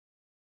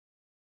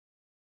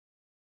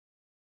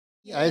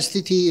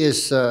ISTT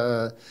is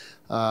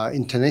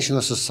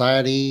International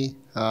Society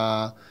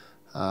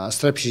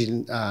established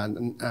in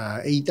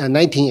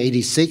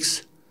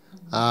 1986,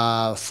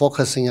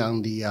 focusing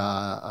on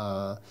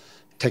the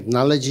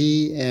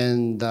technology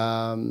and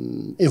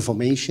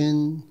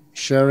information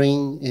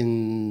sharing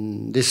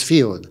in this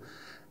field.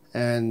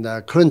 And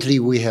currently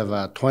we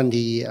have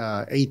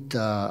 28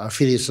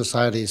 affiliate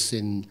societies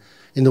in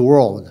the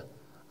world.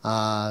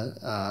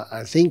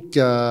 I think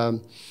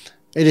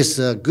it is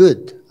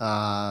good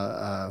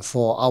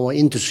for our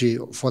industry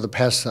for the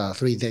past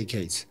 3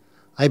 decades.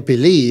 I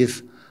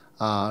believe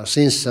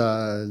since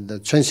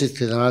the Trenchless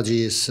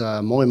technology is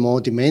more and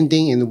more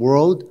demanding in the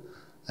world,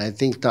 I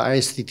think the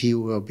ISTT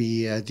will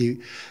be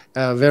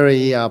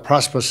very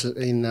prosperous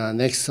in the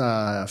next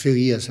few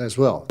years as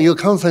well. Your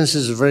conference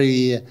is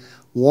very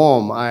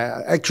warm.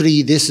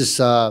 Actually, this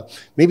is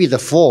maybe the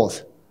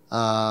fourth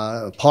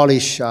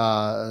Polish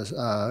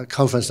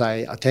conference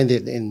I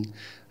attended in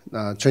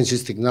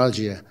Trenchless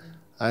technology.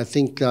 I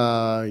think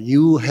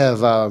you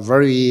have a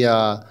very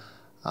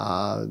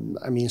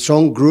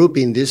strong group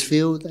in this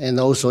field and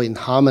also in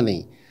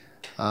harmony.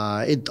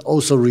 It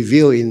also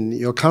revealed in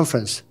your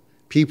conference,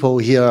 people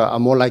here are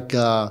more like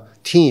a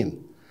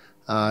team.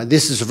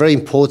 This is very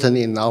important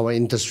in our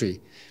industry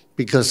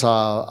because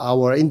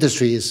our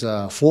industry is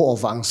full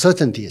of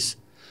uncertainties.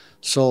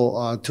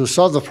 So to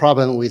solve the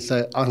problem with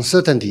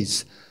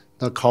uncertainties,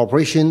 the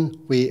cooperation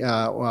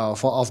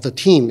of the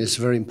team is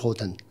very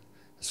important.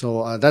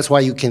 So that's why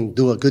you can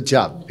do a good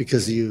job,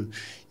 because you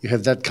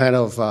have that kind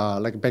of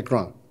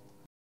background.